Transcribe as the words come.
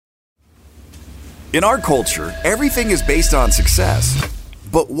In our culture, everything is based on success.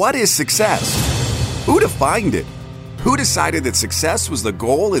 But what is success? Who defined it? Who decided that success was the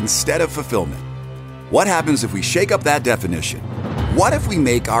goal instead of fulfillment? What happens if we shake up that definition? What if we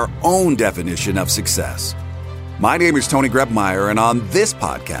make our own definition of success? My name is Tony Grebmeyer, and on this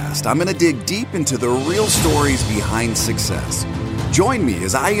podcast, I'm going to dig deep into the real stories behind success. Join me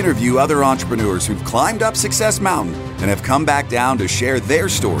as I interview other entrepreneurs who've climbed up Success Mountain and have come back down to share their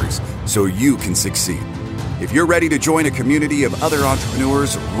stories so you can succeed. If you're ready to join a community of other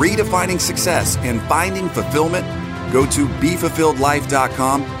entrepreneurs redefining success and finding fulfillment, go to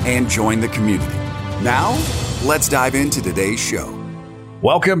BeFulfilledLife.com and join the community. Now, let's dive into today's show.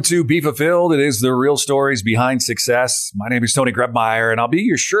 Welcome to Be Fulfilled. It is the real stories behind success. My name is Tony Grebmeyer, and I'll be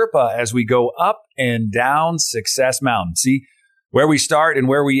your Sherpa as we go up and down Success Mountain. See, where we start and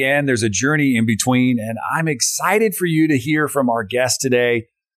where we end, there's a journey in between, and I'm excited for you to hear from our guest today.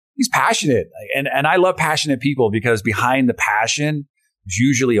 He's passionate, and I love passionate people because behind the passion is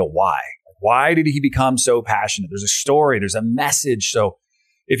usually a why. Why did he become so passionate? There's a story, there's a message. So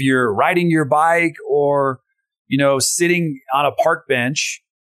if you're riding your bike or, sitting on a park bench,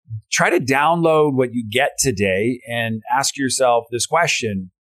 try to download what you get today and ask yourself this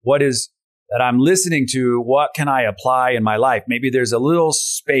question: what is that I'm listening to? What can I apply in my life? Maybe there's a little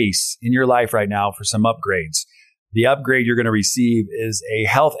space in your life right now for some upgrades. The upgrade you're going to receive is a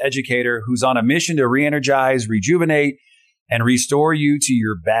health educator who's on a mission to re-energize, rejuvenate, and restore you to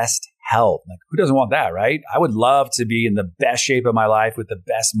your best health. Like, who doesn't want that, right? I would love to be in the best shape of my life with the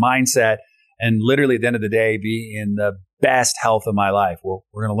best mindset and literally at the end of the day, be in the best health of my life. Well,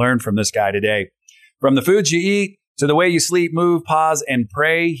 we're going to learn from this guy today. From the foods you eat to the way you sleep, move, pause, and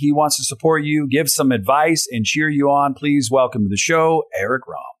pray, he wants to support you, give some advice, and cheer you on. Please welcome to the show, Eric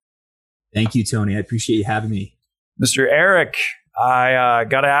Rohm. Thank you, Tony. I appreciate you having me. Mr. Eric, I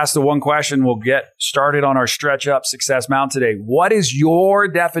got to ask the one question. We'll get started on our stretch up Success Mountain today. What is your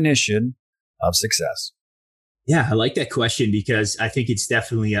definition of success? Yeah, I like that question because I think it's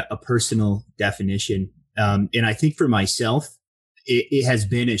definitely a personal definition. And I think for myself, it has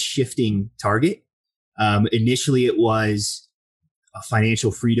been a shifting target. Initially, it was a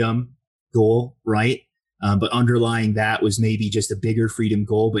financial freedom goal, right? But underlying that was maybe just a bigger freedom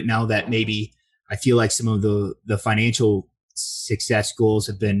goal. But now that maybe I feel like some of the financial success goals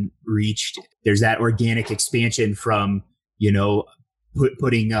have been reached, there's that organic expansion from,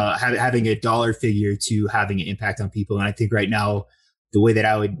 having a dollar figure to having an impact on people. And I think right now, the way that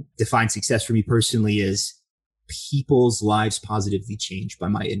I would define success for me personally is people's lives positively changed by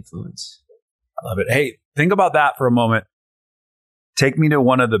my influence. I love it. Hey, think about that for a moment. Take me to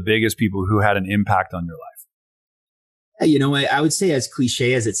one of the biggest people who had an impact on your life. I would say, as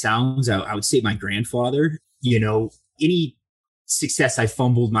cliche as it sounds, I would say my grandfather. Any success I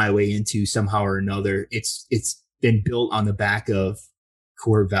fumbled my way into somehow or another, it's been built on the back of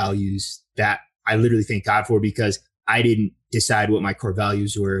core values that I literally thank God for, because I didn't decide what my core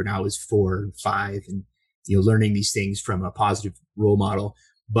values were when I was 4 and 5 and, learning these things from a positive role model.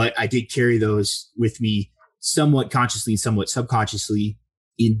 But I did carry those with me somewhat consciously and somewhat subconsciously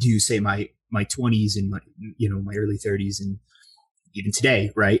into, say, my 20s and my early 30s and even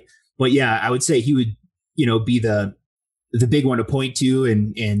today. Right. But yeah, I would say he would, be the big one to point to.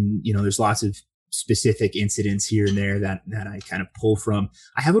 And, there's lots of specific incidents here and there that I kind of pull from.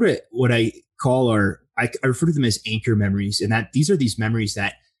 I have what I call I refer to them as anchor memories. And that these are these memories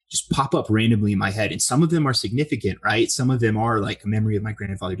that just pop up randomly in my head. And some of them are significant, right? Some of them are like a memory of my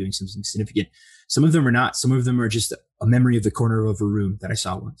grandfather doing something significant. Some of them are not. Some of them are just a memory of the corner of a room that I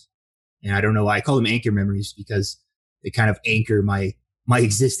saw once. And I don't know why I call them anchor memories, because they kind of anchor my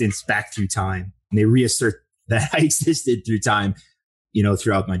existence back through time. And they reassert that I existed through time,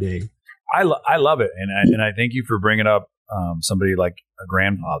 throughout my day. I love it. And I thank you for bringing up somebody like a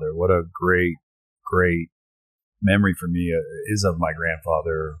grandfather. What a great memory for me is of my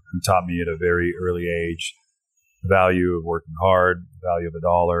grandfather, who taught me at a very early age the value of working hard, the value of a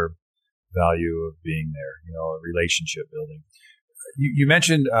dollar, the value of being there, relationship building. You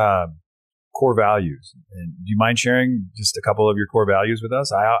mentioned core values. And do you mind sharing just a couple of your core values with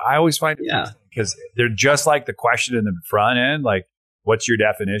us? I always find it because they're just like the question in the front end, like, what's your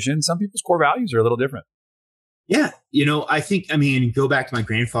definition? Some people's core values are a little different. Yeah. Go back to my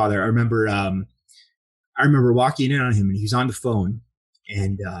grandfather. I remember walking in on him and he was on the phone,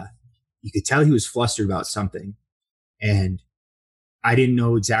 and you could tell he was flustered about something. And I didn't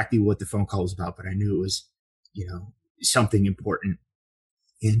know exactly what the phone call was about, but I knew it was, something important.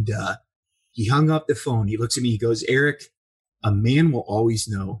 And he hung up the phone. He looks at me. He goes, "Eric, a man will always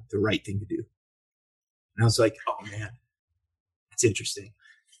know the right thing to do." And I was like, "Oh man, that's interesting."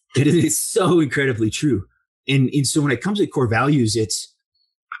 It is so incredibly true. And so when it comes to core values,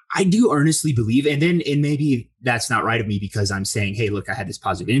 I do earnestly believe, and maybe that's not right of me because I'm saying, hey, look, I had this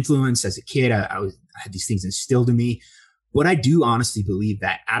positive influence as a kid. I had these things instilled in me. But I do honestly believe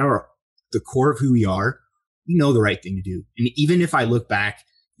that at the core of who we are, we know the right thing to do. And even if I look back,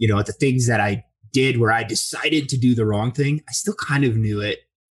 at the things that I did where I decided to do the wrong thing, I still kind of knew it.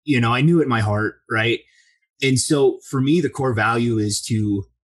 I knew it in my heart, right? And so for me, the core value is to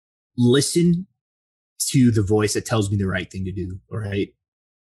listen to the voice that tells me the right thing to do, right?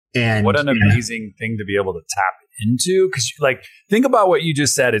 And what an amazing thing to be able to tap into. Because think about what you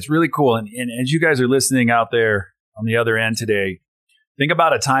just said. It's really cool. And as you guys are listening out there on the other end today, think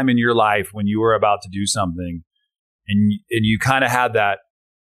about a time in your life when you were about to do something and you kind of had that,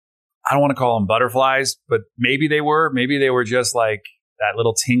 I don't want to call them butterflies, but maybe they were just like that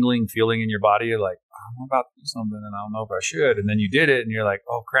little tingling feeling in your body. You're like, I'm about to do something and I don't know if I should. And then you did it and you're like,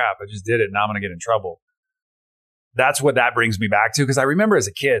 oh crap, I just did it. Now I'm going to get in trouble. That's what that brings me back to. Because I remember as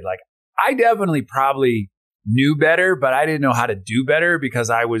a kid, I definitely probably knew better, but I didn't know how to do better because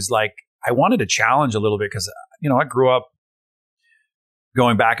I was I wanted to challenge a little bit because, I grew up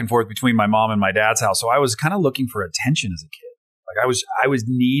going back and forth between my mom and my dad's house. So I was kind of looking for attention as a kid. I was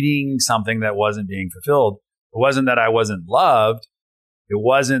needing something that wasn't being fulfilled. It wasn't that I wasn't loved. It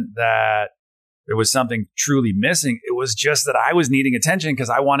wasn't that there was something truly missing. It was just that I was needing attention because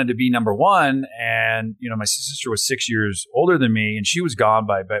I wanted to be number one. And, my sister was 6 years older than me and she was gone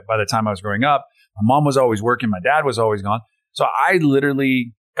by the time I was growing up. My mom was always working. My dad was always gone. So I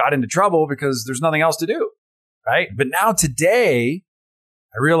literally got into trouble because there's nothing else to do. Right. But now today,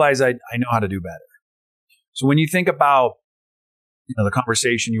 I realize I know how to do better. So when you think about, the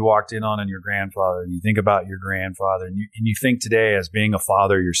conversation you walked in on and your grandfather, and you think about your grandfather and you think today as being a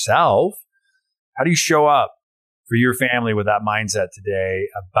father yourself, how do you show up for your family with that mindset today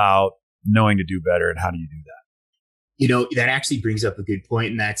about knowing to do better, and how do you do that? That actually brings up a good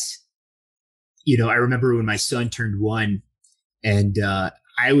point. And that's, I remember when my son turned 1 and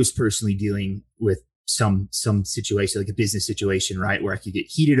I was personally dealing with some situation, like a business situation, right? Where I could get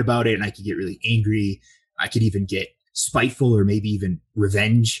heated about it and I could get really angry. I could even get spiteful or maybe even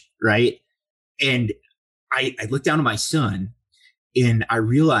revenge, right? And I looked down at my son and I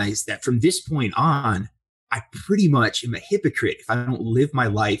realized that from this point on, I pretty much am a hypocrite if I don't live my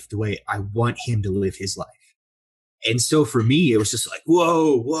life the way I want him to live his life. And so for me, it was just like,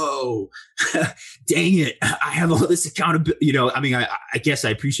 whoa, dang it. I have all this accountability. I guess I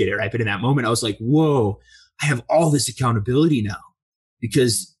appreciate it, right? But in that moment, I was like, whoa, I have all this accountability now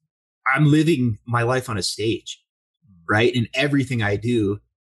because I'm living my life on a stage, right? And everything I do,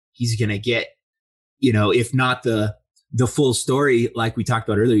 he's going to get, if not the full story, like we talked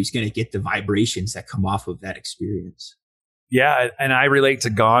about earlier, he's going to get the vibrations that come off of that experience. Yeah. And I relate to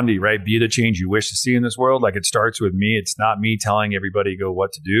Gandhi, right? Be the change you wish to see in this world. It starts with me. It's not me telling everybody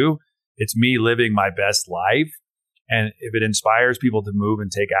what to do. It's me living my best life. And if it inspires people to move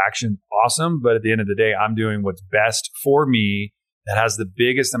and take action, awesome. But at the end of the day, I'm doing what's best for me that has the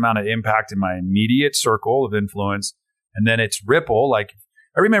biggest amount of impact in my immediate circle of influence. And then it's ripple.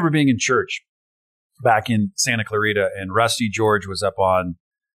 I remember being in church back in Santa Clarita and Rusty George was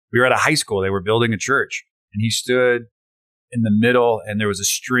we were at a high school. They were building a church and he stood in the middle and there was a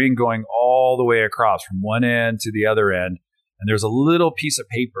string going all the way across from one end to the other end. And there was a little piece of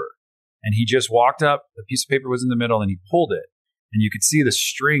paper and he just walked up. The piece of paper was in the middle and he pulled it and you could see the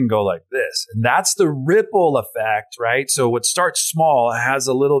string go like this. And that's the ripple effect, right? So what starts small has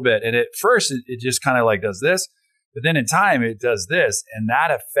a little bit. And at first it just kind of does this, but then in time it does this. And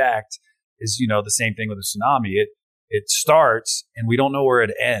that effect is, the same thing with a tsunami. It starts and we don't know where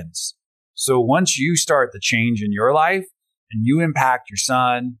it ends. So once you start the change in your life and you impact your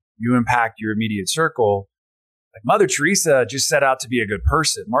son, you impact your immediate circle, Mother Teresa just set out to be a good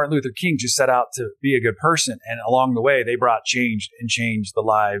person. Martin Luther King just set out to be a good person. And along the way, they brought change and changed the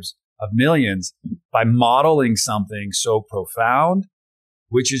lives of millions by modeling something so profound,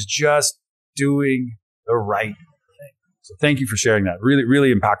 which is just doing the right thing. So thank you for sharing that. Really,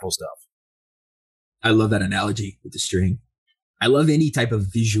 really impactful stuff. I love that analogy with the string. I love any type of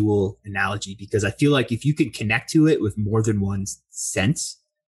visual analogy because I feel like if you can connect to it with more than one sense,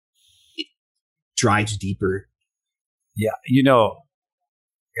 it drives deeper. Yeah.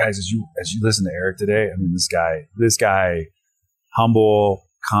 Guys, as you listen to Eric today, this guy, humble,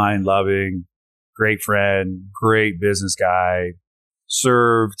 kind, loving, great friend, great business guy,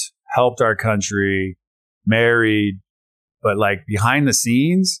 served, helped our country, married, but behind the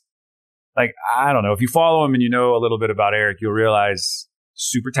scenes, I don't know. If you follow him and you know a little bit about Eric, you'll realize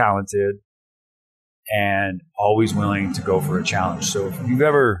super talented, and always willing to go for a challenge. So if you've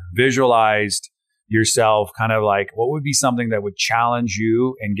ever visualized yourself kind of like what would be something that would challenge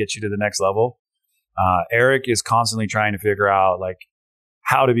you and get you to the next level, Eric is constantly trying to figure out like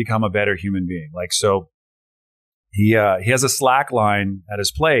how to become a better human being. Like, so he has a Slack line at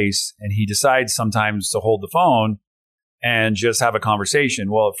his place, and he decides sometimes to hold the phone and just have a conversation.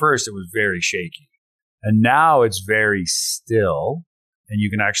 Well, at first it was very shaky, and now it's very still, and you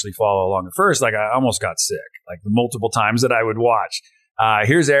can actually follow along. At first, like, I almost got sick, like the multiple times that I would watch.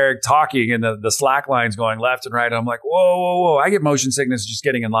 Here's Eric talking, and the Slack line's going left and right. And I'm like, whoa. I get motion sickness just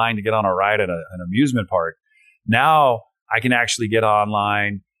getting in line to get on a ride at an amusement park. Now I can actually get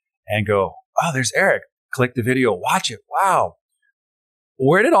online and go, oh, there's Eric. Click the video, watch it. Wow.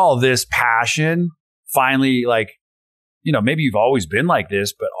 Where did all this passion finally, like, you know, maybe you've always been like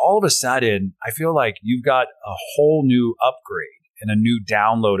this, but all of a sudden, I feel like you've got a whole new upgrade and a new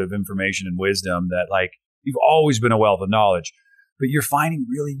download of information and wisdom that, like, you've always been a wealth of knowledge, but you're finding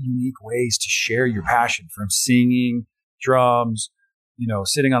really unique ways to share your passion, from singing, drums, you know,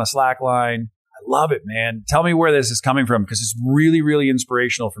 sitting on a Slack line. I love it, man. Tell me where this is coming from, because it's really, really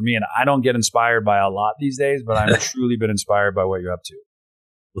inspirational for me. And I don't get inspired by a lot these days, but I'm truly been inspired by what you're up to.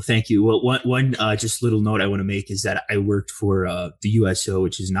 Well, thank you. Well, one just little note I want to make is that I worked for the USO,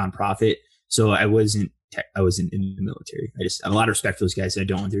 which is a nonprofit. So I wasn't in the military. I just have a lot of respect for those guys. I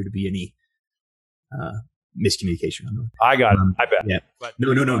don't want there to be any miscommunication on them. I got it. I bet. Yeah. But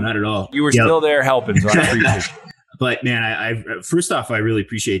no, not at all. You were still there helping, so I appreciate it. But man, I first off, I really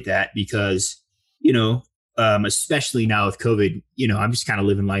appreciate that, because, you know, especially now with COVID, you know, I'm just kind of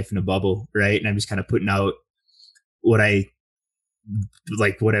living life in a bubble, right? And I'm just kind of putting out what I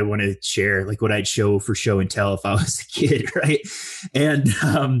want to share, like what I'd show for show and tell if I was a kid, right? And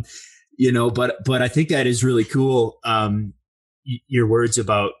you know, but I think that is really cool. Your words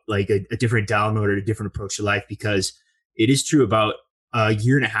about like a different download or a different approach to life, because it is true. About a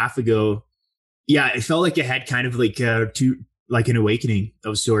year and a half ago, yeah, it felt like I had kind of like an awakening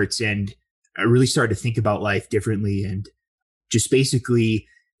of sorts, and I really started to think about life differently. And just basically,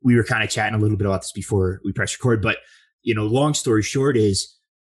 we were kind of chatting a little bit about this before we press record, but, you know, long story short is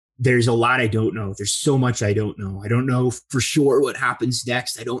there's a lot I don't know. There's so much I don't know. I don't know for sure what happens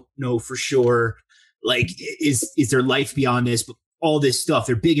next. I don't know for sure, like, is there life beyond this? But all this stuff,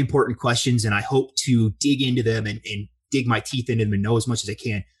 they're big, important questions. And I hope to dig into them and dig my teeth into them and know as much as I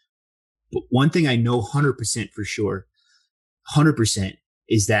can. But one thing I know 100% for sure, 100%,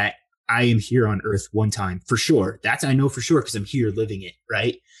 is that I am here on earth one time for sure. That's, I know for sure, because I'm here living it.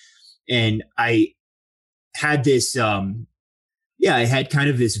 Right. And I had this, I had kind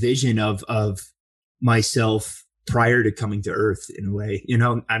of this vision of myself prior to coming to earth, in a way. You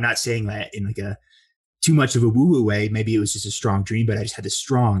know, I'm not saying that in like a too much of a woo-woo way. Maybe it was just a strong dream, but I just had this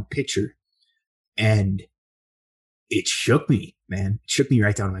strong picture, and it shook me, man. It shook me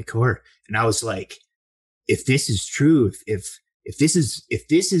right down to my core. And I was like, if this is true, if this is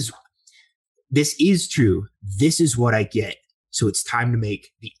true, this is what I get. So it's time to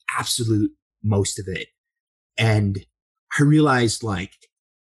make the absolute most of it. And I realized, like,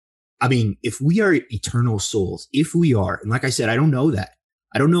 I mean, if we are eternal souls, if we are, and like I said, I don't know that.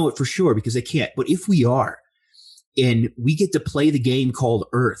 I don't know it for sure because I can't. But if we are, and we get to play the game called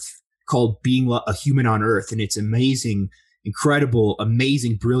Earth, called being a human on Earth, and it's amazing, incredible,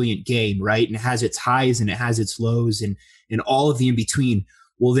 amazing, brilliant game, right? And it has its highs and it has its lows and all of the in between.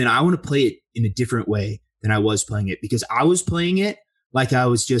 Well, then I want to play it in a different way than I was playing it, because I was playing it like I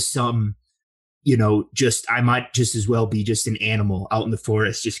was just some, you know, I might just as well be just an animal out in the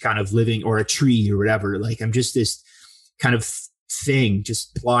forest, just kind of living, or a tree or whatever. Like I'm just this kind of thing,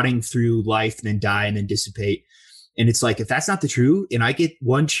 just plodding through life and then die and then dissipate. And it's like, if that's not the truth and I get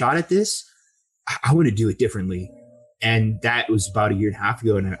one shot at this, I want to do it differently. And that was about a year and a half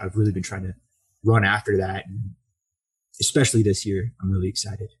ago. And I've really been trying to run after that. And especially this year, I'm really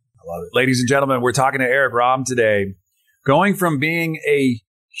excited. I love it. Ladies and gentlemen, we're talking to Eric Romm today, going from being a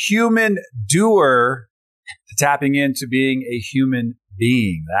human doer to tapping into being a human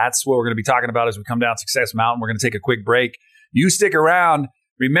being. That's what we're going to be talking about as we come down Success Mountain. We're going to take a quick break. You stick around.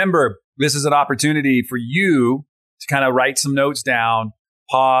 Remember, this is an opportunity for you to kind of write some notes down,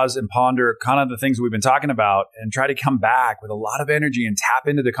 pause and ponder kind of the things we've been talking about, and try to come back with a lot of energy and tap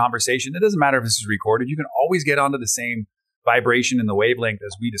into the conversation. It doesn't matter if this is recorded. You can always get onto the same vibration and the wavelength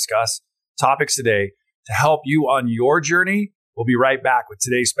as we discuss topics today to help you on your journey. We'll be right back with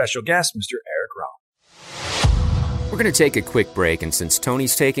today's special guest, Mr. Eric Romm. We're going to take a quick break, and since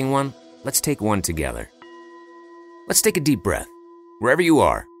Tony's taking one, let's take one together. Let's take a deep breath. Wherever you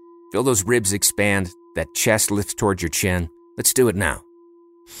are, feel those ribs expand, that chest lift towards your chin. Let's do it now.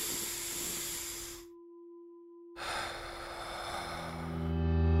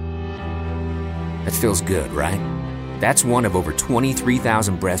 That feels good, right? That's one of over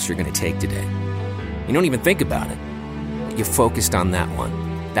 23,000 breaths you're going to take today. You don't even think about it. You're focused on that one.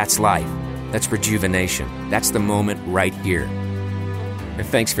 That's life. That's rejuvenation. That's the moment right here. And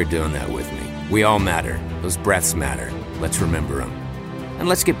thanks for doing that with me. We all matter. Those breaths matter. Let's remember them. And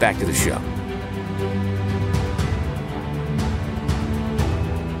let's get back to the show.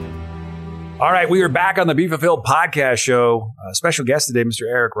 All right, we are back on the Be Fulfilled podcast show. Special guest today, Mr.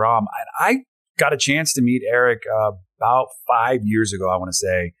 Eric Romm. I got a chance to meet Eric about 5 years ago, I want to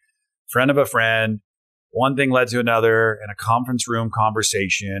say. Friend of a friend. One thing led to another in a conference room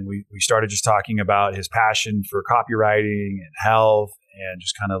conversation. We started just talking about his passion for copywriting and health and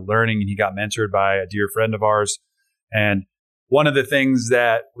just kind of learning. And he got mentored by a dear friend of ours. And one of the things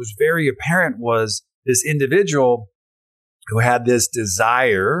that was very apparent was this individual who had this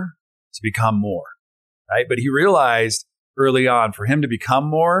desire to become more, right? But he realized early on for him to become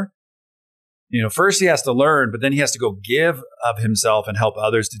more, first he has to learn, but then he has to go give of himself and help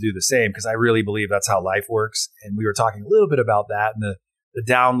others to do the same, because I really believe that's how life works. And we were talking a little bit about that and the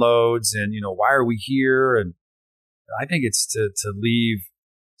downloads and, why are we here? And I think it's to leave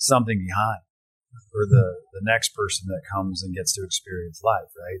something behind for the next person that comes and gets to experience life,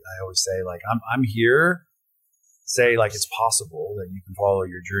 right? I always say, like, I'm here to say, like, it's possible that you can follow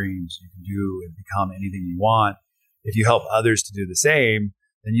your dreams, you can do and become anything you want. If you help others to do the same,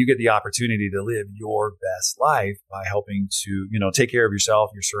 then you get the opportunity to live your best life by helping to, take care of yourself,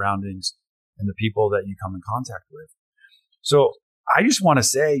 your surroundings, and the people that you come in contact with. So I just want to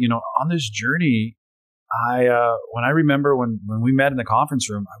say, on this journey, when I remember when we met in the conference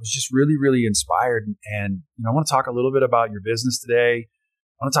room, I was just really, really inspired. And, I want to talk a little bit about your business today.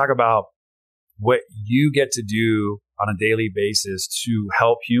 I want to talk about what you get to do on a daily basis to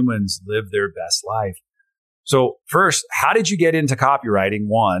help humans live their best life. So first, how did you get into copywriting?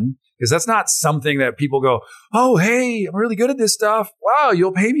 One, because that's not something that people go, oh, hey, I'm really good at this stuff. Wow,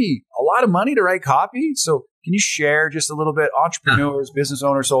 you'll pay me a lot of money to write copy. So can you share just a little bit? Entrepreneurs, business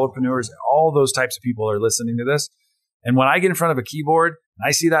owners, solopreneurs, all those types of people are listening to this. And when I get in front of a keyboard and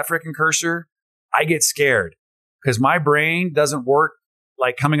I see that freaking cursor, I get scared because my brain doesn't work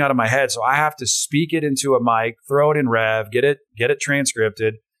like coming out of my head. So I have to speak it into a mic, throw it in Rev, get it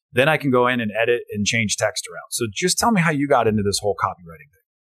transcripted. Then I can go in and edit and change text around. So just tell me how you got into this whole copywriting thing.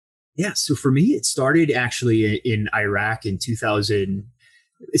 Yeah. So for me, it started actually in Iraq in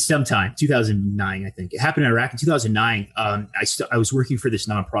 2009, I think. It happened in Iraq in 2009. I was working for this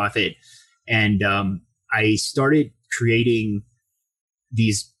nonprofit, and I started creating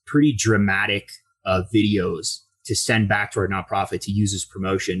these pretty dramatic videos to send back to our nonprofit to use as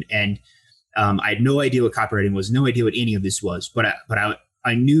promotion. And I had no idea what copywriting was, no idea what any of this was, but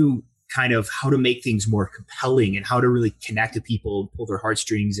I knew kind of how to make things more compelling and how to really connect to people, pull their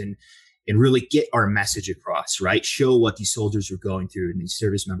heartstrings and really get our message across, right? Show what these soldiers were going through and these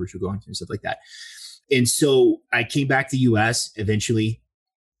service members were going through and stuff like that. And so I came back to the US eventually,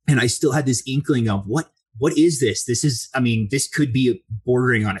 and I still had this inkling of what is this? This could be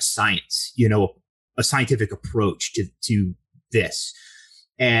bordering on a science, a scientific approach to this.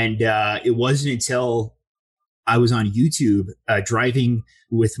 And it wasn't until I was on YouTube driving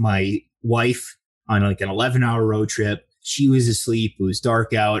with my wife on like an 11-hour road trip. She was asleep. It was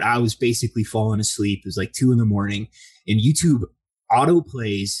dark out. I was basically falling asleep. It was like 2 a.m. and YouTube auto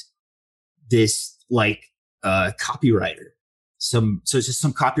plays this like copywriter. So it's just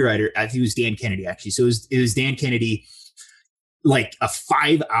some copywriter. I think it was Dan Kennedy actually. So it was Dan Kennedy, like a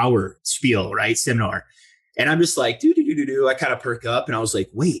 5-hour spiel, right? Seminar. And I'm just like, do. I kind of perk up and I was like,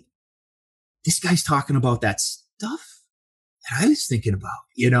 wait, this guy's talking about that stuff that I was thinking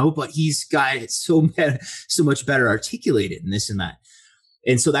about, but he's got it so much better articulated and this and that.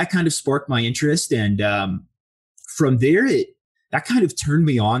 And so that kind of sparked my interest. And from there, that kind of turned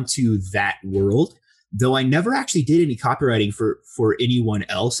me on to that world, though I never actually did any copywriting for anyone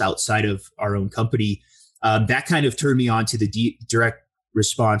else outside of our own company. That kind of turned me on to the direct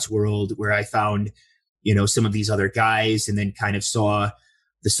response world where I found, some of these other guys and then kind of saw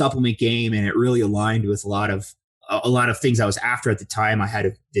the supplement game, and it really aligned with a lot of things I was after at the time. I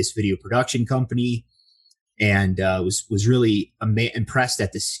had this video production company, and was really impressed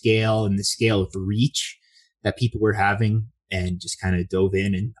at the scale of reach that people were having, and just kind of dove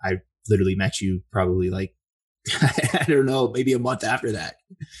in. And I literally met you probably like I don't know, maybe a month after that.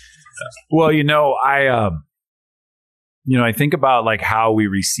 Well, I think about like how we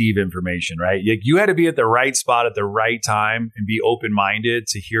receive information, right? You had to be at the right spot at the right time and be open-minded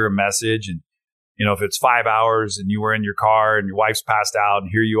to hear a message. And, if it's 5 hours and you were in your car and your wife's passed out and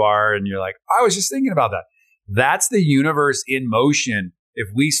here you are and you're like, I was just thinking about that. That's the universe in motion if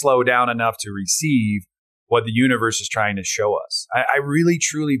we slow down enough to receive what the universe is trying to show us. I really,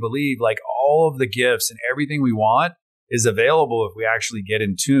 truly believe like all of the gifts and everything we want is available if we actually get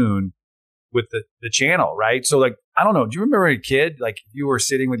in tune with the channel, right? So like, I don't know. Do you remember as a kid, like you were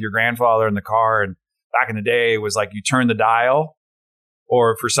sitting with your grandfather in the car and back in the day, it was like you turned the dial,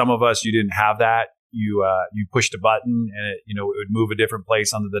 or for some of us, you didn't have that. You pushed a button and it would move a different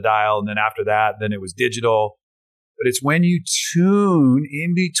place under the dial. And then after that, then it was digital. But it's when you tune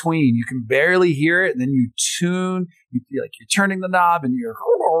in between, you can barely hear it. And then you tune, you feel like you're turning the knob and and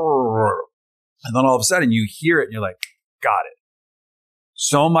then all of a sudden you hear it and you're like, got it.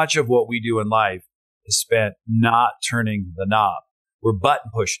 So much of what we do in life is spent not turning the knob. We're button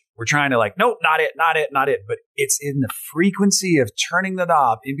pushing. We're trying to like, nope, not it. But it's in the frequency of turning the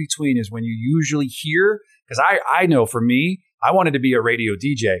knob in between is when you usually hear. Because I know for me, I wanted to be a radio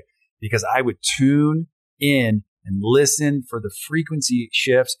DJ because I would tune in and listen for the frequency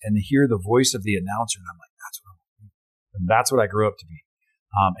shifts and hear the voice of the announcer. And I'm like, that's what I want to be. And that's what I grew up to be.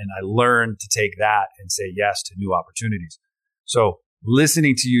 And I learned to take that and say yes to new opportunities. So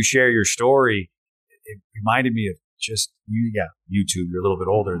listening to you share your story, it reminded me of just YouTube. You're a little bit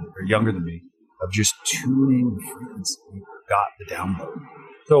older or younger than me, of just tuning the frequency. You got the download.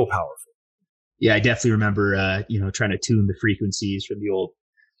 So powerful. Yeah, I definitely remember, trying to tune the frequencies from the old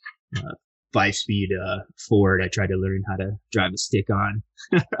 5-speed Ford. I tried to learn how to drive a stick on.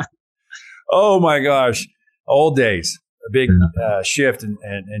 Oh my gosh, old days. A big shift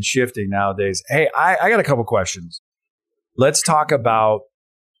and shifting nowadays. Hey, I got a couple questions. Let's talk about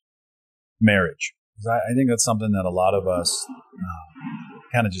marriage. I think that's something that a lot of us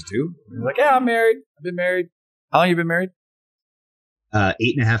kind of just do. We're like, yeah, I'm married. I've been married. How long have you been married?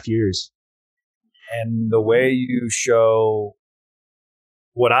 8.5 years. And the way you show,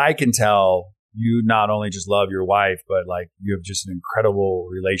 what I can tell, you not only just love your wife, but like you have just an incredible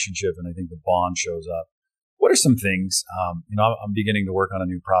relationship. And I think the bond shows up. What are some things, I'm beginning to work on a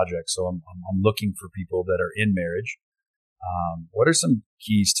new project. So I'm looking for people that are in marriage. What are some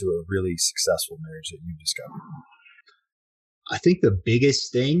keys to a really successful marriage that you've discovered? I think the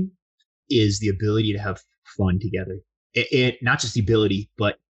biggest thing is the ability to have fun together. It not just the ability,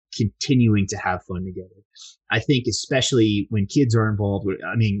 but continuing to have fun together. I think especially when kids are involved,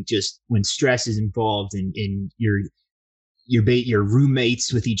 just when stress is involved and your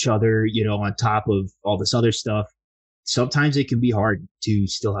roommates with each other, on top of all this other stuff, sometimes it can be hard to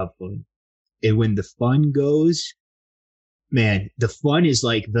still have fun. And when the fun goes, man, the fun is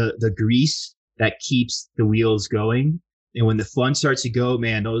like the grease that keeps the wheels going. And when the fun starts to go,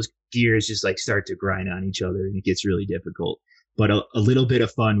 man, those gears just like start to grind on each other and it gets really difficult. But a little bit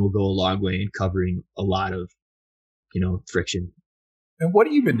of fun will go a long way in covering a lot of, friction. And what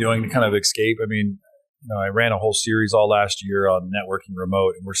have you been doing to kind of escape? I mean, I ran a whole series all last year on networking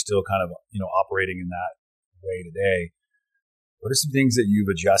remote, and we're still kind of, operating in that way today. What are some things that you've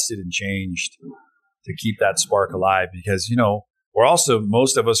adjusted and changed to keep that spark alive? Because, we're also,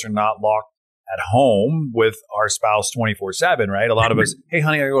 most of us are not locked at home with our spouse 24/7, right? A lot of us, hey,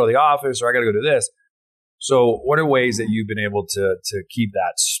 honey, I gotta go to the office or I got to go to this. So what are ways that you've been able to keep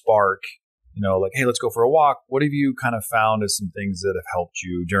that spark, like, hey, let's go for a walk? What have you kind of found as some things that have helped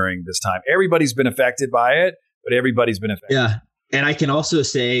you during this time? Everybody's been affected by it, but everybody's been affected. Yeah. And I can also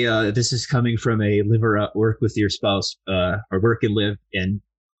say this is coming from a live or work with your spouse or work and live in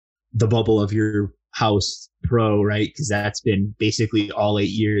the bubble of your house pro, right? Because that's been basically all 8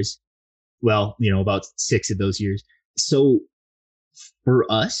 years. Well, about 6 of those years. So for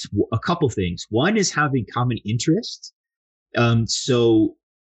us, a couple things. One is having common interests. So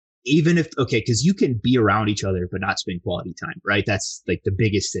even if, because you can be around each other, but not spend quality time, right? That's like the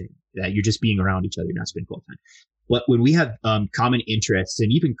biggest thing, that you're just being around each other, not spend quality time. But when we have common interests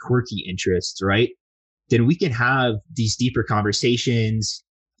and even quirky interests, right? Then we can have these deeper conversations,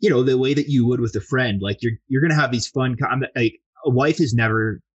 the way that you would with a friend. Like you're going to have these fun, like a wife is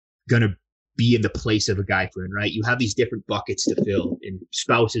never going to be in the place of a guy friend, right? You have these different buckets to fill, and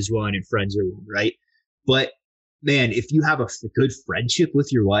spouse is one and friends are one, right? But man, if you have a good friendship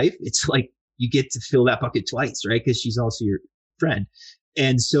with your wife, it's like you get to fill that bucket twice, right? Because she's also your friend.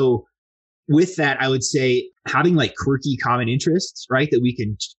 And so with that, I would say having like quirky common interests, right? That we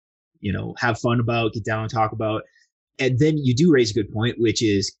can, have fun about, get down and talk about. And then you do raise a good point, which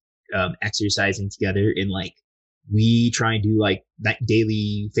is exercising together. And like, we try and do like that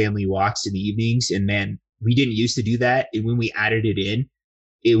daily family walks in the evenings. And man, we didn't used to do that. And when we added it in,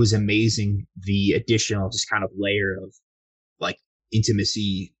 it was amazing. The additional just kind of layer of like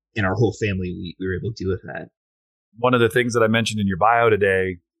intimacy in our whole family we were able to do with that. One of the things that I mentioned in your bio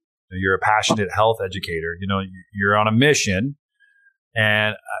today, you're a passionate health educator. You're on a mission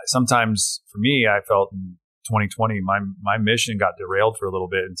And sometimes for me, I felt in 2020, my mission got derailed for a little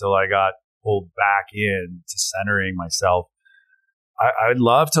bit until I got pulled back in to centering myself. I'd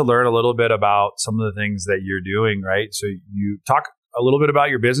love to learn a little bit about some of the things that you're doing, right? So you talk a little bit about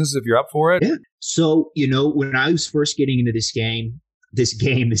your business if you're up for it. Yeah. So, when I was first getting into this game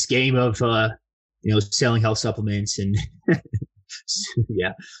of, selling health supplements and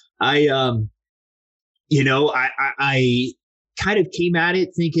yeah, I kind of came at it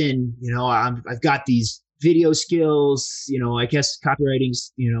thinking, I've got these video skills, I guess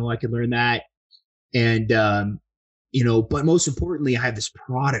copywriting's, I could learn that. And, but most importantly, I have this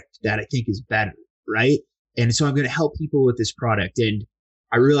product that I think is better. Right. And so I'm going to help people with this product. And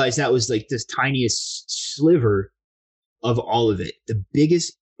I realized that was like this tiniest sliver of all of it. The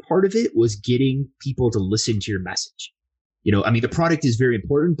biggest part of it was getting people to listen to your message. The product is very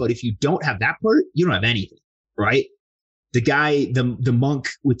important, but if you don't have that part, you don't have anything, right? The guy, the monk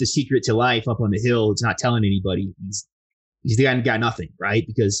with the secret to life up on the hill, is not telling anybody. He's the guy who got nothing, right?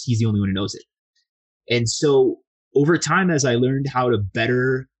 Because he's the only one who knows it. And so over time, as I learned how to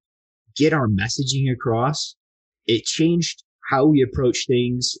better get our messaging across, it changed how we approach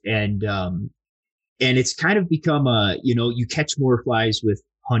things. And it's kind of become you catch more flies with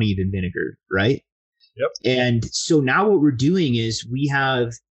honey than vinegar, right? Yep. And so now what we're doing is we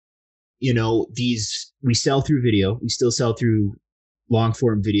have, we sell through video. We still sell through long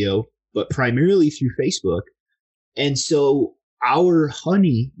form video, but primarily through Facebook. And so our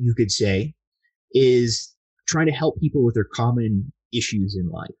honey, you could say, is trying to help people with their common issues in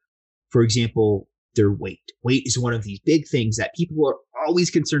life. For example, their weight. Weight is one of these big things that people are always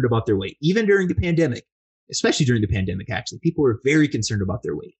concerned about their weight, even during the pandemic, especially during the pandemic, actually. People were very concerned about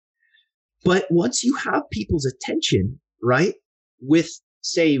their weight. But once you have people's attention, right, with,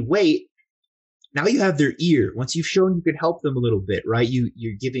 say, weight, now you have their ear. Once you've shown you can help them a little bit, right,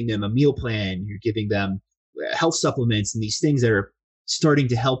 you're giving them a meal plan, you're giving them health supplements and these things that are starting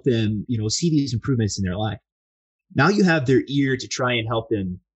to help them, see these improvements in their life. Now you have their ear to try and help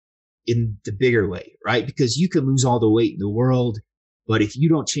them in the bigger way, right? Because you can lose all the weight in the world, but if you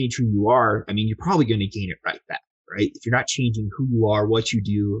don't change who you are, you're probably going to gain it right back, right? If you're not changing who you are, what you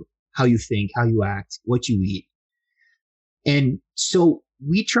do, how you think, how you act, what you eat. And so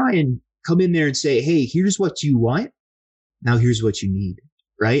we try and come in there and say, hey, here's what you want. Now here's what you need,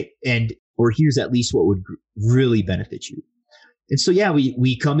 right? Or here's at least what would really benefit you. And so, yeah,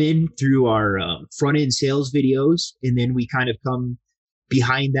 we come in through our front end sales videos, and then we kind of come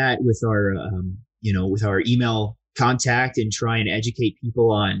behind that with our, with our email contact and try and educate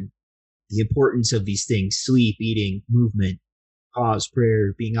people on the importance of these things: sleep, eating, movement, pause,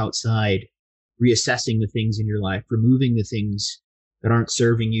 prayer, being outside, reassessing the things in your life, removing the things that aren't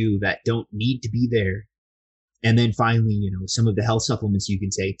serving you, that don't need to be there. And then finally, some of the health supplements you can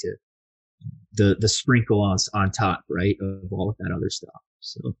take to the sprinkle on top, right, of all of that other stuff.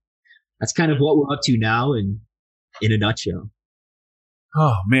 So that's kind of what we're up to now in a nutshell.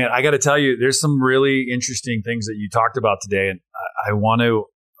 Oh man, I got to tell you, there's some really interesting things that you talked about today. And I want to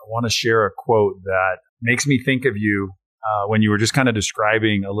share a quote that makes me think of you when you were just kind of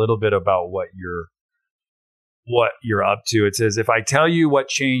describing a little bit about what you're up to. It says, if I tell you what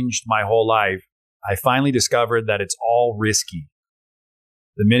changed my whole life, I finally discovered that it's all risky.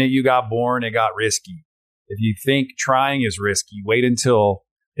 The minute you got born, it got risky. If you think trying is risky, wait until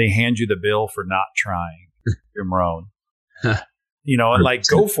they hand you the bill for not trying. You're Marone. And like,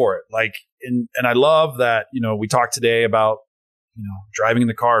 go for it. Like, and I love that, we talked today about, driving in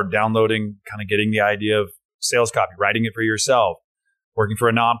the car, downloading, kind of getting the idea of sales copy, writing it for yourself, working for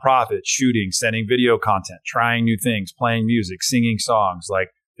a nonprofit, shooting, sending video content, trying new things, playing music, singing songs, like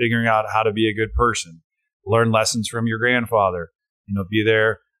figuring out how to be a good person, learn lessons from your grandfather, be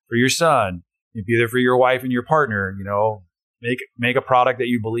there for your son, be there for your wife and your partner, make a product that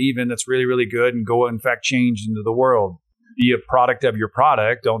you believe in that's really, really good and go infect change into the world. Be a product of your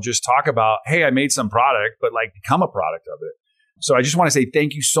product. Don't just talk about, hey, I made some product, but like become a product of it. So I just want to say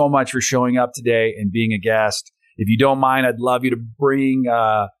thank you so much for showing up today and being a guest. If you don't mind, I'd love you to bring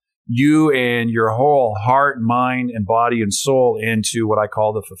you and your whole heart, mind, and body and soul into what I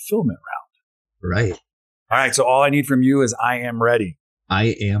call the fulfillment round. Right. All right. So all I need from you is I am ready.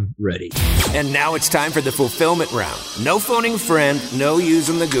 I am ready. And now it's time for the fulfillment round. No phoning a friend, no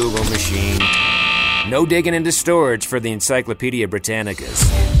using the Google machine, no digging into storage for the Encyclopedia Britannicas.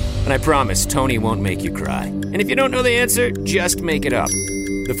 And I promise Tony won't make you cry. And if you don't know the answer, just make it up.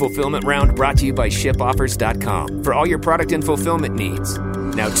 The fulfillment round brought to you by shipoffers.com for all your product and fulfillment needs.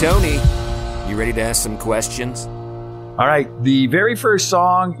 Now, Tony, you ready to ask some questions? All right. The very first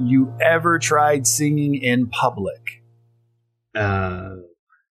song you ever tried singing in public. It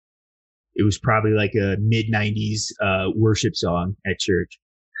was probably like a mid-90s worship song at church.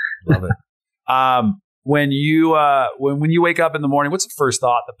 Love it. When you wake up in the morning, what's the first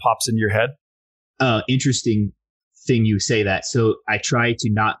thought that pops into your head? Interesting thing you say that. So I try to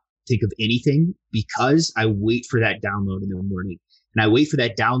not think of anything because I wait for that download in the morning. And I wait for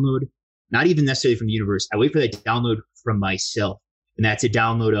that download, not even necessarily from the universe. I wait for that download from myself. And that's a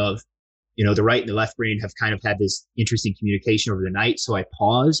download of, the right and the left brain have kind of had this interesting communication over the night. So I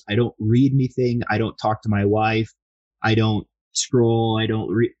pause. I don't read anything. I don't talk to my wife. I don't scroll. I don't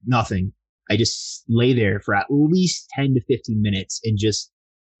read nothing. I just lay there for at least 10 to 15 minutes and just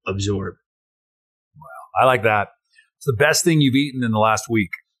absorb. Wow. I like that. It's the best thing you've eaten in the last week.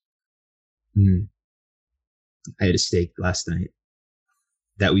 I had a steak last night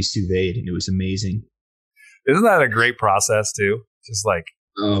that we sous vide, and it was amazing. Isn't that a great process too? Just like,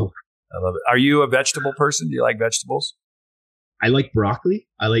 I love it. Are you a vegetable person? Do you like vegetables? I like broccoli.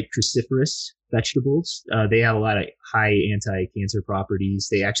 I like cruciferous vegetables. They have a lot of high anti-cancer properties.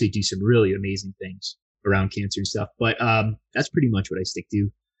 They actually do some really amazing things around cancer and stuff. But that's pretty much what I stick to.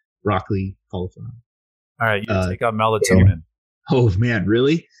 Broccoli, cauliflower. All right. You take on melatonin. Yeah. Oh, man.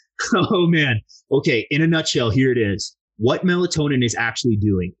 Really? Oh, man. Okay. In a nutshell, here it is. What melatonin is actually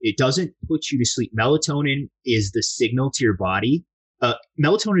doing, it doesn't put you to sleep. Melatonin is the signal to your body.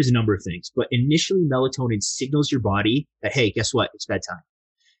 Melatonin is a number of things, but initially melatonin signals your body that, hey, guess what? It's bedtime.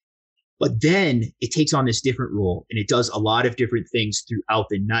 But then it takes on this different role and it does a lot of different things throughout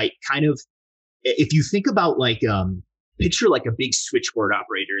the night. Kind of, if you think about picture like a big switchboard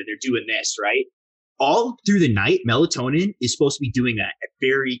operator, they're doing this, right? All through the night, melatonin is supposed to be doing that at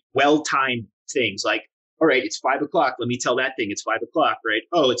very well-timed things like, all right, it's 5 o'clock. Let me tell that thing it's 5 o'clock, right?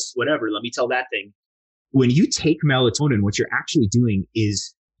 Oh, it's whatever. Let me tell that thing. When you take melatonin, what you're actually doing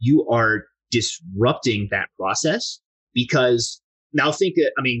is you are disrupting that process because now this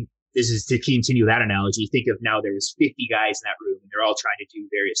is to continue that analogy. Think of now there's 50 guys in that room and they're all trying to do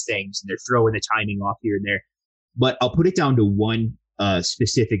various things and they're throwing the timing off here and there. But I'll put it down to one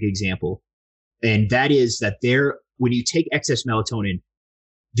specific example. And that is that when you take excess melatonin,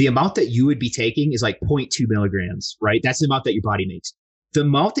 the amount that you would be taking is like 0.2 milligrams, right? That's the amount that your body makes. The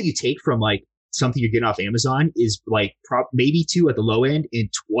amount that you take from like something you're getting off Amazon is like maybe 2 at the low end and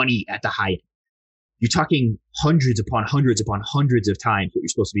 20 at the high end. You're talking hundreds upon hundreds upon hundreds of times what you're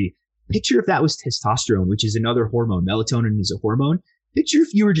supposed to be. Picture if that was testosterone, which is another hormone. Melatonin is a hormone. Picture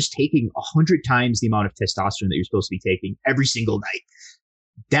if you were just taking 100 times the amount of testosterone that you're supposed to be taking every single night.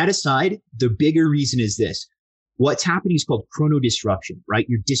 That aside, the bigger reason is this. What's happening is called chronodisruption, right?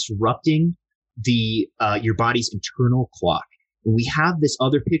 You're disrupting your body's internal clock. We have this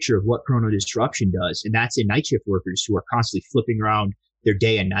other picture of what chronodisruption does, and that's in night shift workers who are constantly flipping around their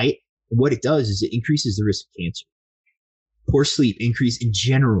day and night. And what it does is it increases the risk of cancer. Poor sleep increase in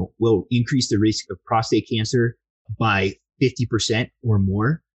general will increase the risk of prostate cancer by 50% or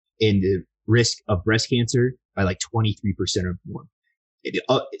more, and the risk of breast cancer by like 23% or more.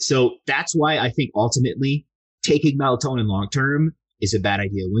 So that's why I think ultimately taking melatonin long-term is a bad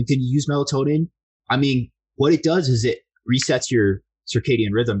idea. When can you use melatonin? I mean, what it does is it resets your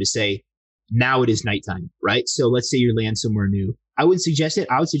circadian rhythm to say, now it is nighttime, right? So let's say you're laying somewhere new. I wouldn't suggest it.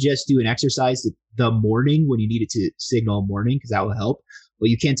 I would suggest do an exercise the morning when you need it to signal morning, because that will help. But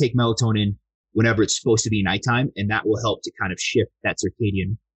you can take melatonin whenever it's supposed to be nighttime, and that will help to kind of shift that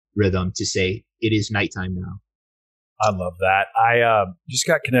circadian rhythm to say it is nighttime now. I love that. I just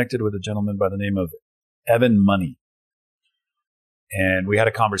got connected with a gentleman by the name of Evan Money. And we had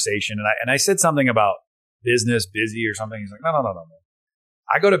a conversation, and I said something about business, busy or something. He's like, no.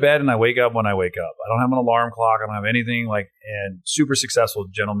 I go to bed and I wake up when I wake up. I don't have an alarm clock. I don't have anything and super successful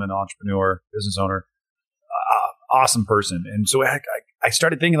gentleman, entrepreneur, business owner, awesome person. And so I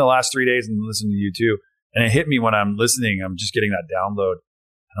started thinking the last 3 days and listening to you too. And it hit me when I'm listening, I'm just getting that download.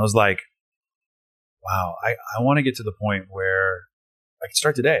 And I was like, wow, I want to get to the point where I can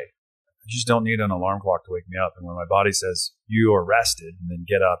start today. I just don't need an alarm clock to wake me up. And when my body says you are rested, and then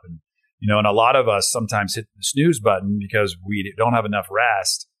get up and and a lot of us sometimes hit the snooze button because we don't have enough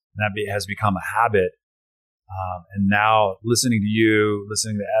rest, and that has become a habit. And now listening to you,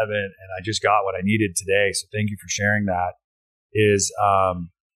 listening to Evan, and I just got what I needed today. So thank you for sharing that. Is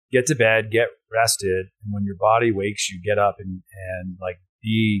get to bed, get rested, and when your body wakes you, get up and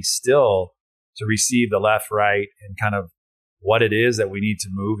be still to receive the left, right, and kind of what it is that we need to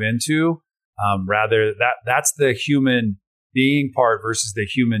move into. Rather that's the human being part versus the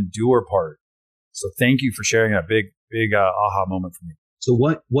human doer part. So thank you for sharing that big aha moment for me. So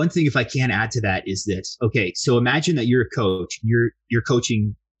one thing, if I can add to that, is this. Okay, so imagine that you're a coach. You're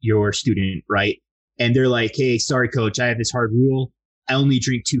coaching your student, right? and they're like, hey, sorry, coach, I have this hard rule. I only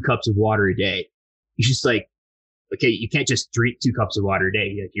drink 2 cups of water a day. You're just like, okay, you can't just drink 2 cups of water a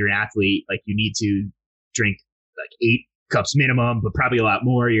day. Like, you're an athlete. Like, you need to drink like 8 cups minimum, but probably a lot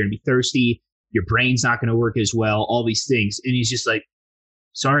more. You're going to be thirsty. Your brain's not going to work as well. All these things. And he's just like,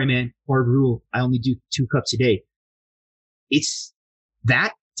 sorry, man, hard rule. I only do 2 cups a day. It's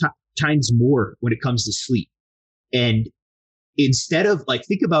that times more when it comes to sleep. And instead of like,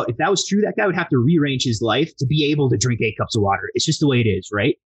 think about if that was true, that guy would have to rearrange his life to be able to drink 8 cups of water. It's just the way it is,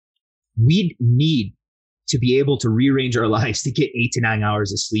 right? We need to be able to rearrange our lives to get 8 to 9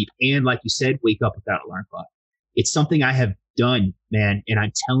 hours of sleep. And like you said, wake up without an alarm clock. It's something I have done, man. And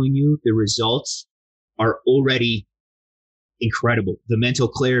I'm telling you, the results are already incredible. The mental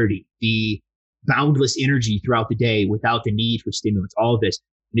clarity, the boundless energy throughout the day without the need for stimulants, all of this.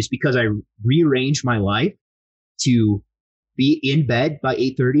 And it's because I rearranged my life to be in bed by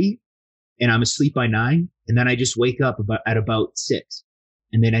 8:30 and I'm asleep by 9. And then I just wake up at about 6.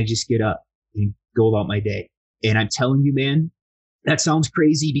 And then I just get up and go about my day. And I'm telling you, man, that sounds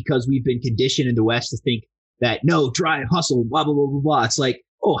crazy because we've been conditioned in the West to think that no, drive, hustle, blah, blah, blah, blah, blah. It's like,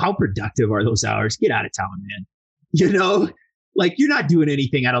 oh, how productive are those hours? Get out of town, man. You know, like you're not doing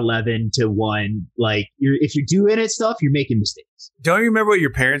anything at 11 to 1. Like if you're doing it stuff, you're making mistakes. Don't you remember what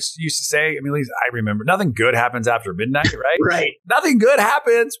your parents used to say? I mean, at least I remember nothing good happens after midnight, right? Right. Nothing good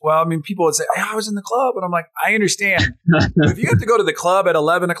happens. Well, I mean, people would say, hey, I was in the club. And I'm like, I understand. If you have to go to the club at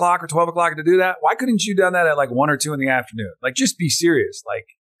 11 o'clock or 12 o'clock to do that, why couldn't you have done that at like 1 or 2 in the afternoon? Like, just be serious. Like,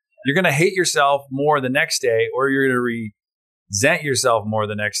 you're going to hate yourself more the next day, or you're going to resent yourself more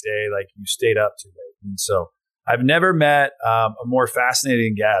the next day. Like you stayed up too late. And so I've never met a more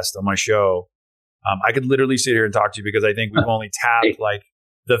fascinating guest on my show. I could literally sit here and talk to you because I think we've only tapped like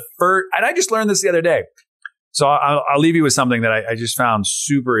the first, and I just learned this the other day. So I'll leave you with something that I just found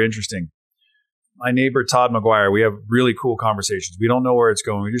super interesting. My neighbor, Todd McGuire, we have really cool conversations. We don't know where it's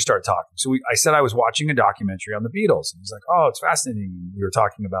going. We just start talking. So I said I was watching a documentary on the Beatles. And he's like, oh, it's fascinating. We were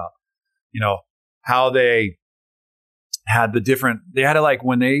talking about, you know, how they had they had to like,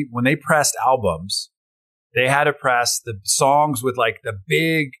 when they pressed albums, they had to press the songs with like the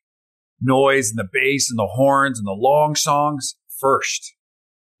big noise and the bass and the horns and the long songs first,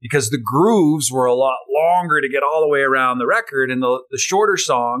 because the grooves were a lot longer to get all the way around the record, and the shorter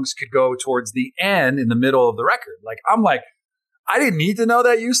songs could go towards the end in the middle of the record. Like, I'm like, I didn't need to know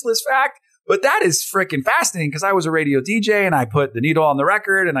that useless fact, but that is freaking fascinating because I was a radio DJ and I put the needle on the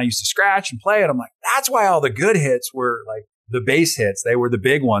record and I used to scratch and play it. I'm like, that's why all the good hits were like the bass hits. They were the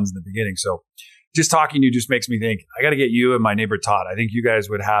big ones in the beginning. So just talking to you just makes me think, I got to get you and my neighbor Todd. I think you guys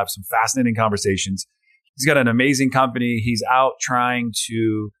would have some fascinating conversations. He's got an amazing company. He's out trying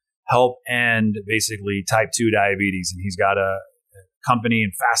to help end basically type 2 diabetes. And he's got a company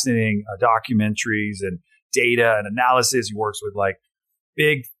and fascinating documentaries and data and analysis. He works with like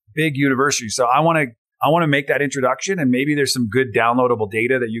big universities. So I want to make that introduction, and maybe there's some good downloadable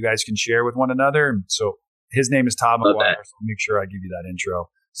data that you guys can share with one another. And so his name is Todd McGuire. So I'll make sure I give you that intro.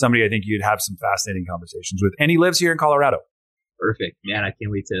 Somebody I think you'd have some fascinating conversations with. And he lives here in Colorado. Perfect. Man, I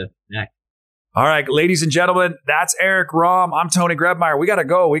can't wait to connect. All right, ladies and gentlemen, that's Eric Romm. I'm Tony Grebmeier. We got to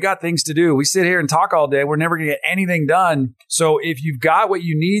go. We got things to do. We sit here and talk all day. We're never going to get anything done. So if you've got what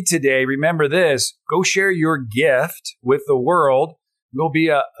you need today, remember this. Go share your gift with the world. Go be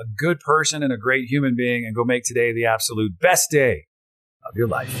a good person and a great human being, and go make today the absolute best day of your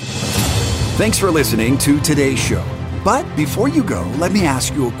life. Thanks for listening to today's show. But before you go, let me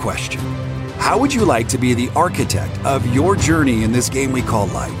ask you a question. How would you like to be the architect of your journey in this game we call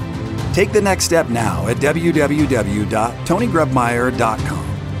life? Take the next step now at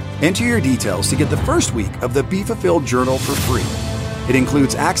www.tonygrebmeier.com. Enter your details to get the first week of the Be Fulfilled Journal for free. It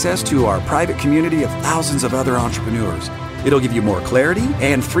includes access to our private community of thousands of other entrepreneurs. It'll give you more clarity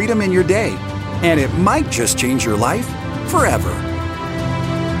and freedom in your day. And it might just change your life forever.